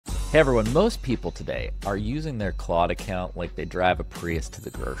Hey everyone, most people today are using their Claude account like they drive a Prius to the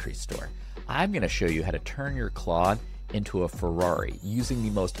grocery store. I'm going to show you how to turn your Claude into a Ferrari using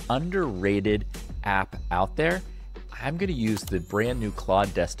the most underrated app out there. I'm going to use the brand new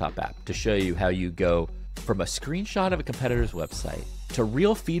Claude desktop app to show you how you go from a screenshot of a competitor's website to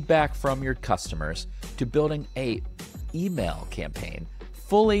real feedback from your customers to building an email campaign,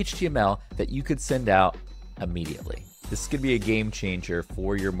 full HTML that you could send out immediately. This is going to be a game changer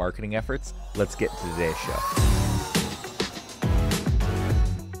for your marketing efforts. Let's get to today's show.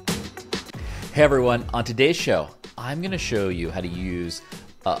 Hey everyone, on today's show, I'm going to show you how to use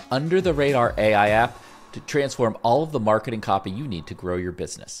under the radar AI app to transform all of the marketing copy you need to grow your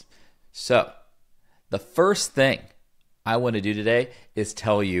business. So the first thing I want to do today is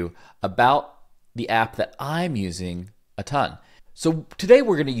tell you about the app that I'm using a ton. So today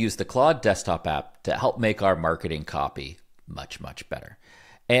we're going to use the Claude desktop app to help make our marketing copy much, much better.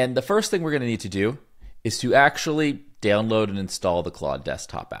 And the first thing we're going to need to do is to actually download and install the Claude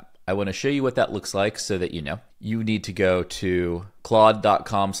desktop app. I want to show you what that looks like so that you know. You need to go to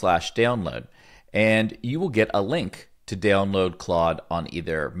claude.com/download and you will get a link to download Claude on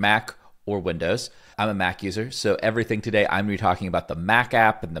either Mac or Windows. I'm a Mac user, so everything today I'm going to be talking about the Mac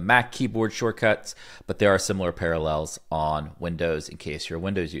app and the Mac keyboard shortcuts, but there are similar parallels on Windows in case you're a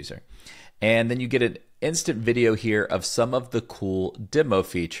Windows user. And then you get an instant video here of some of the cool demo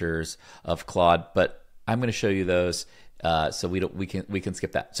features of Claude, but I'm going to show you those so we can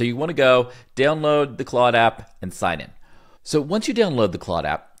skip that. So you want to go download the Claude app and sign in. So once you download the Claude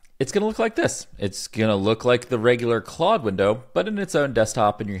app, it's going to look like this. It's going to look like the regular Claude window, but in its own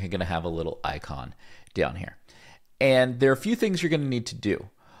desktop, and you're going to have a little icon down here. And there are a few things you're going to need to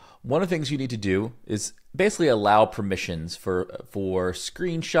do. One of the things you need to do is basically allow permissions for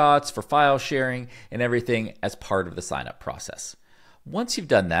screenshots, for file sharing, and everything as part of the sign-up process. Once you've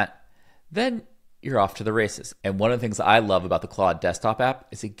done that, then you're off to the races. And one of the things I love about the Claude desktop app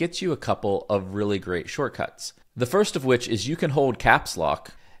is it gets you a couple of really great shortcuts. The first of which is you can hold caps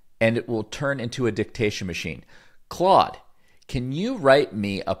lock and it will turn into a dictation machine. Claude, can you write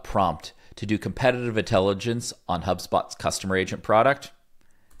me a prompt to do competitive intelligence on HubSpot's customer agent product?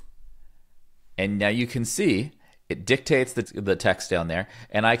 And now you can see it dictates the text down there,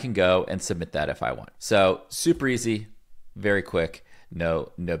 and I can go and submit that if I want. So super easy, very quick,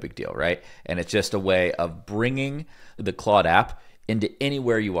 no big deal, right? And it's just a way of bringing the Claude app into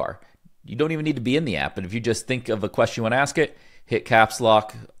anywhere you are. You don't even need to be in the app, but if you just think of a question you want to ask it, hit caps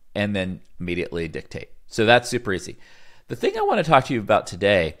lock, and then immediately dictate. So that's super easy. The thing I want to talk to you about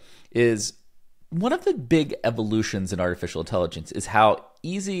today is one of the big evolutions in artificial intelligence is how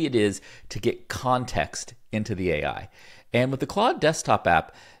easy it is to get context into the AI. And with the Claude desktop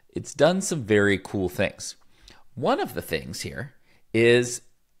app, it's done some very cool things. One of the things here is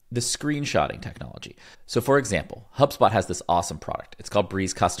the screenshotting technology. So for example, HubSpot has this awesome product. It's called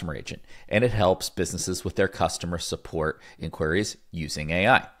Breeze Customer Agent, and it helps businesses with their customer support inquiries using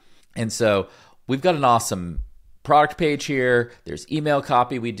AI. And so we've got an awesome product page here. There's email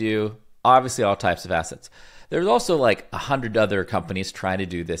copy we do, obviously all types of assets. There's also like 100 other companies trying to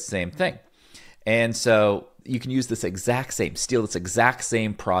do this same thing. And so you can use this steal this exact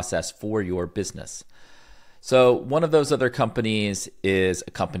same process for your business. So one of those other companies is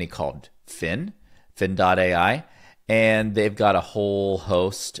a company called Fin.ai, and they've got a whole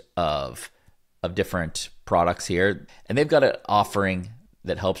host of different products here. And they've got an offering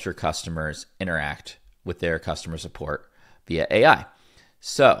that helps your customers interact with their customer support via AI.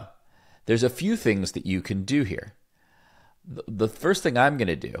 So there's a few things that you can do here. The first thing I'm going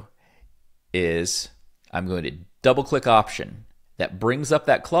to do is I'm going to double click option that brings up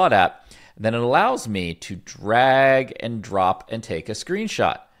that Claude app. And then it allows me to drag and drop and take a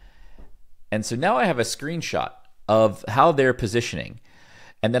screenshot. And so now I have a screenshot of how they're positioning.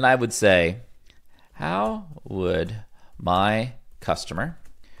 And then I would say, how would my customer,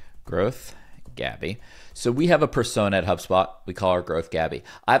 Growth Gabby. So we have a persona at HubSpot. We call her Growth Gabby.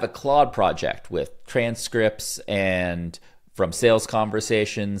 I have a Claude project with transcripts and from sales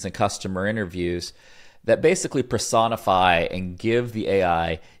conversations and customer interviews that basically personify and give the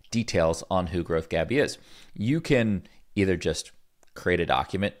AI details on who Growth Gabby is. You can either just create a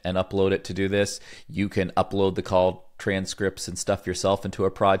document and upload it to do this. You can upload the call transcripts and stuff yourself into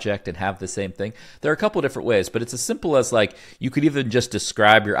a project and have the same thing. There are a couple different ways, but it's as simple as like you could even just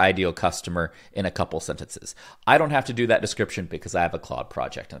describe your ideal customer in a couple sentences. I don't have to do that description because I have a Claude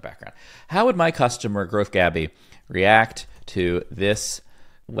project in the background. How would my customer, Growth Gabby, react to this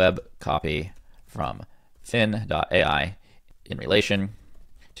web copy from Fin.ai in relation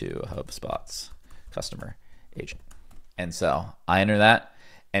to HubSpot's customer agent? And so I enter that,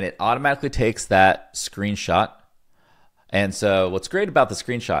 and it automatically takes that screenshot. And so what's great about the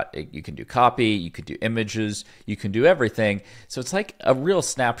screenshot, you can do copy, you can do images, you can do everything. So it's like a real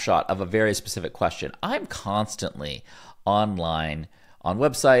snapshot of a very specific question. I'm constantly online on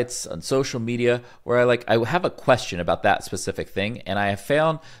websites, on social media, where I have a question about that specific thing, and I have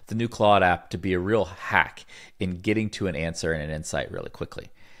found the new Claude app to be a real hack in getting to an answer and an insight really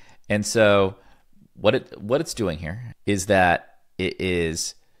quickly. And so what it's doing here is that it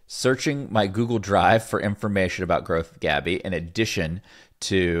is searching my Google Drive for information about Growth with Gabby in addition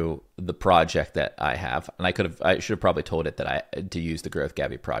to the project that I have. And I should have probably told it to use the Growth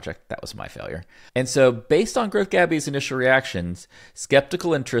Gabby project. That was my failure. And so based on Growth Gabby's initial reactions,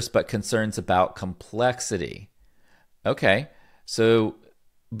 skeptical interest but concerns about complexity. Okay, so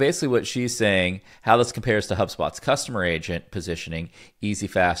basically what she's saying, how this compares to HubSpot's customer agent positioning, easy,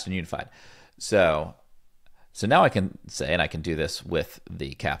 fast, and unified. So now I can say, and I can do this with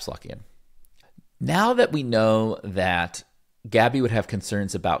the caps lock in. Now that we know that Gabby would have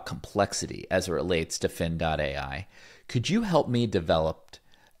concerns about complexity as it relates to Fin.ai, could you help me develop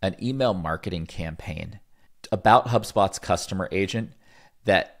an email marketing campaign about HubSpot's customer agent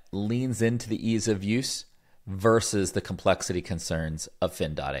that leans into the ease of use versus the complexity concerns of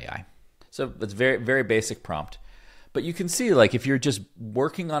Fin.ai? So it's very, very basic prompt. But you can see, if you're just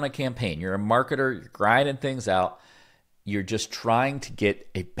working on a campaign, you're a marketer, you're grinding things out, you're just trying to get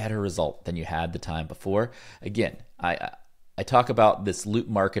a better result than you had the time before. Again, I talk about this loop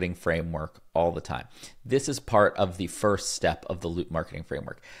marketing framework all the time. This is part of the first step of the loop marketing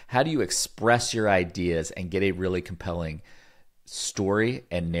framework. How do you express your ideas and get a really compelling story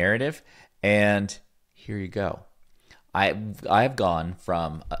and narrative? And here you go. I've gone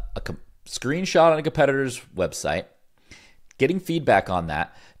from a screenshot on a competitor's website, getting feedback on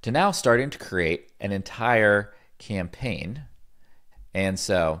that, to now starting to create an entire campaign. And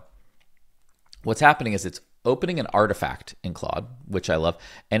so what's happening is it's opening an artifact in Claude, which I love,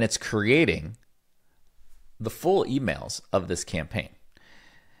 and it's creating the full emails of this campaign.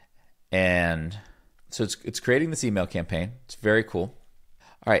 And so it's creating this email campaign. It's very cool.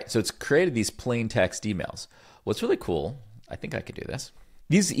 All right, so it's created these plain text emails. What's really cool, I think I could do this.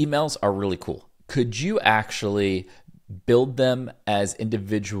 These emails are really cool. Could you actually build them as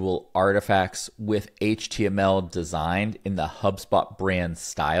individual artifacts with HTML designed in the HubSpot brand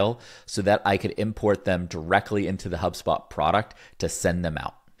style so that I could import them directly into the HubSpot product to send them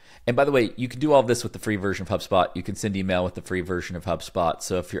out? And by the way, you can do all this with the free version of HubSpot. You can send email with the free version of HubSpot.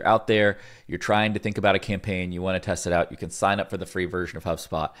 So if you're out there, you're trying to think about a campaign, you want to test it out, you can sign up for the free version of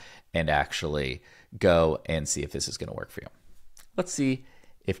HubSpot and actually go and see if this is going to work for you. Let's see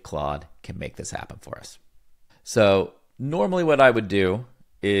if Claude can make this happen for us. So normally what I would do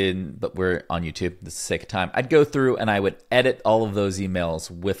but we're on YouTube, this is the sake of time, I'd go through and I would edit all of those emails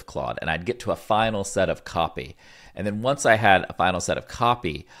with Claude and I'd get to a final set of copy. And then once I had a final set of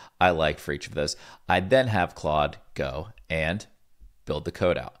copy I liked for each of those, I'd then have Claude go and build the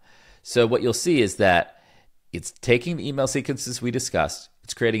code out. So what you'll see is that it's taking the email sequences we discussed,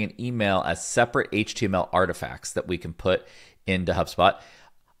 it's creating an email as separate HTML artifacts that we can put into HubSpot.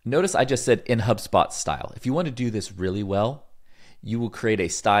 Notice I just said in HubSpot style. If you want to do this really well, you will create a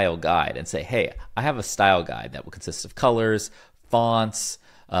style guide and say, hey, I have a style guide that will consist of colors, fonts,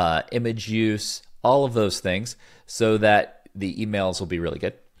 image use, all of those things so that the emails will be really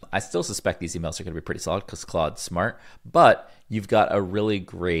good. I still suspect these emails are going to be pretty solid because Claude's smart, but you've got a really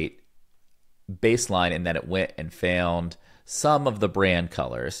great baseline in that it went and found some of the brand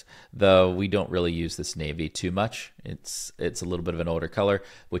colors, though we don't really use this navy too much. It's a little bit of an older color,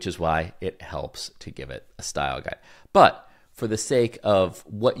 which is why it helps to give it a style guide. But for the sake of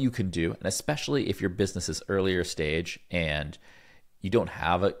what you can do, and especially if your business is earlier stage and you don't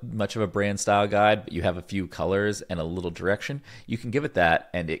have much of a brand style guide, but you have a few colors and a little direction, you can give it that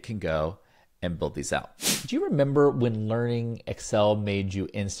and it can go and build these out. Do you remember when learning Excel made you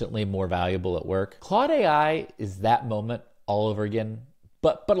instantly more valuable at work? Claude AI is that moment all over again,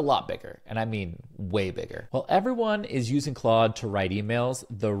 but a lot bigger, and I mean way bigger. While everyone is using Claude to write emails,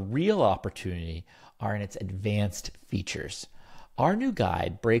 the real opportunity are in its advanced features. Our new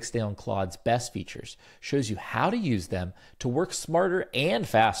guide breaks down Claude's best features, shows you how to use them to work smarter and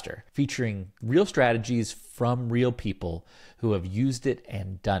faster, featuring real strategies from real people who have used it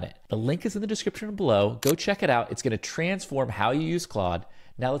and done it. The link is in the description below. Go check it out. It's going to transform how you use Claude.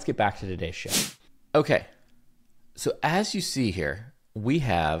 Now let's get back to today's show. Okay, so as you see here, we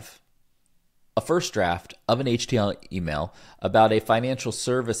have a first draft of an HTML email about a financial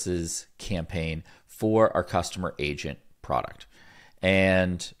services campaign for our customer agent product.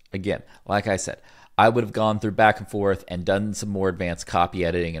 And again, like I said, I would have gone through back and forth and done some more advanced copy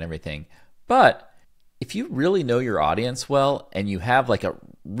editing and everything. But if you really know your audience well and you have like a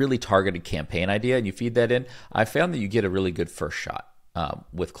really targeted campaign idea and you feed that in, I found that you get a really good first shot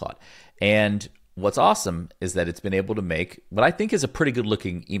with Claude. And what's awesome is that it's been able to make what I think is a pretty good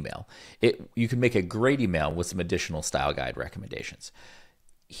looking email. You can make a great email with some additional style guide recommendations.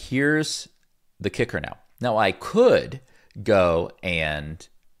 Here's the kicker now. Now I could go and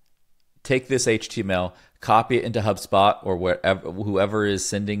take this HTML, copy it into HubSpot or whoever is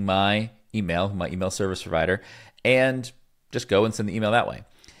sending my email service provider, and just go and send the email that way.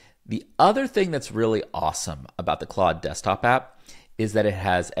 The other thing that's really awesome about the Claude desktop app is that it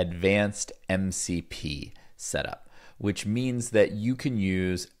has advanced MCP setup, which means that you can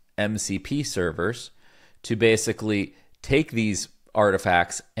use MCP servers to basically take these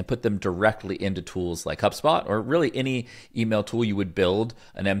artifacts and put them directly into tools like HubSpot or really any email tool you would build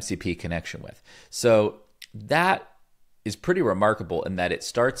an MCP connection with. So that is pretty remarkable in that it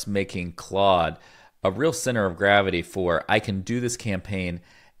starts making Claude a real center of gravity for I can do this campaign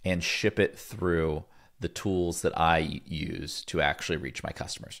and ship it through the tools that I use to actually reach my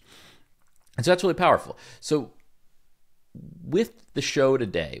customers. And so that's really powerful. So with the show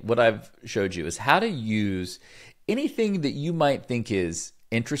today, what I've showed you is how to use anything that you might think is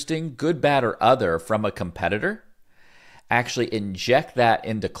interesting, good, bad, or other from a competitor, actually inject that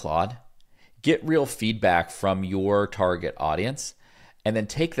into Claude, get real feedback from your target audience, and then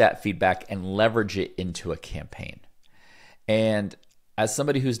take that feedback and leverage it into a campaign. And as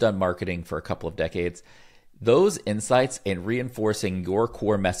somebody who's done marketing for a couple of decades, those insights and reinforcing your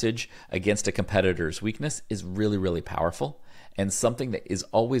core message against a competitor's weakness is really, really powerful and something that is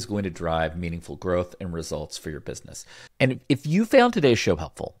always going to drive meaningful growth and results for your business. And if you found today's show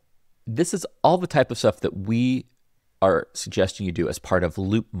helpful, this is all the type of stuff that we are suggesting you do as part of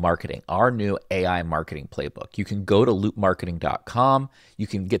Loop Marketing, our new AI marketing playbook. You can go to loopmarketing.com. You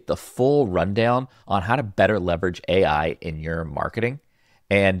can get the full rundown on how to better leverage AI in your marketing.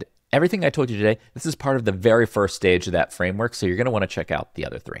 And everything I told you today, this is part of the very first stage of that framework. So you're going to want to check out the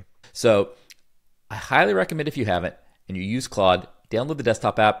other three. So I highly recommend, if you haven't and you use Claude, download the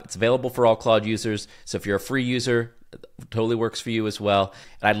desktop app. It's available for all Claude users. So if you're a free user, it totally works for you as well.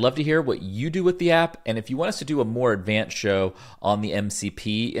 And I'd love to hear what you do with the app. And if you want us to do a more advanced show on the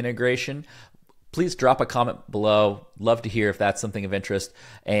MCP integration, please drop a comment below. Love to hear if that's something of interest.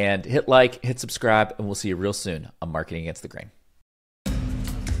 And hit like, hit subscribe, and we'll see you real soon on Marketing Against the Grain.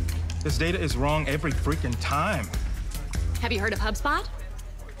 This data is wrong every freaking time. Have you heard of HubSpot?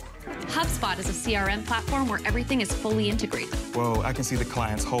 HubSpot is a CRM platform where everything is fully integrated. Whoa, I can see the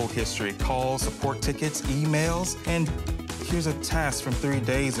client's whole history, calls, support tickets, emails, and here's a task from 3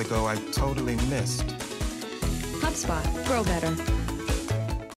 days ago I totally missed. HubSpot. Grow better.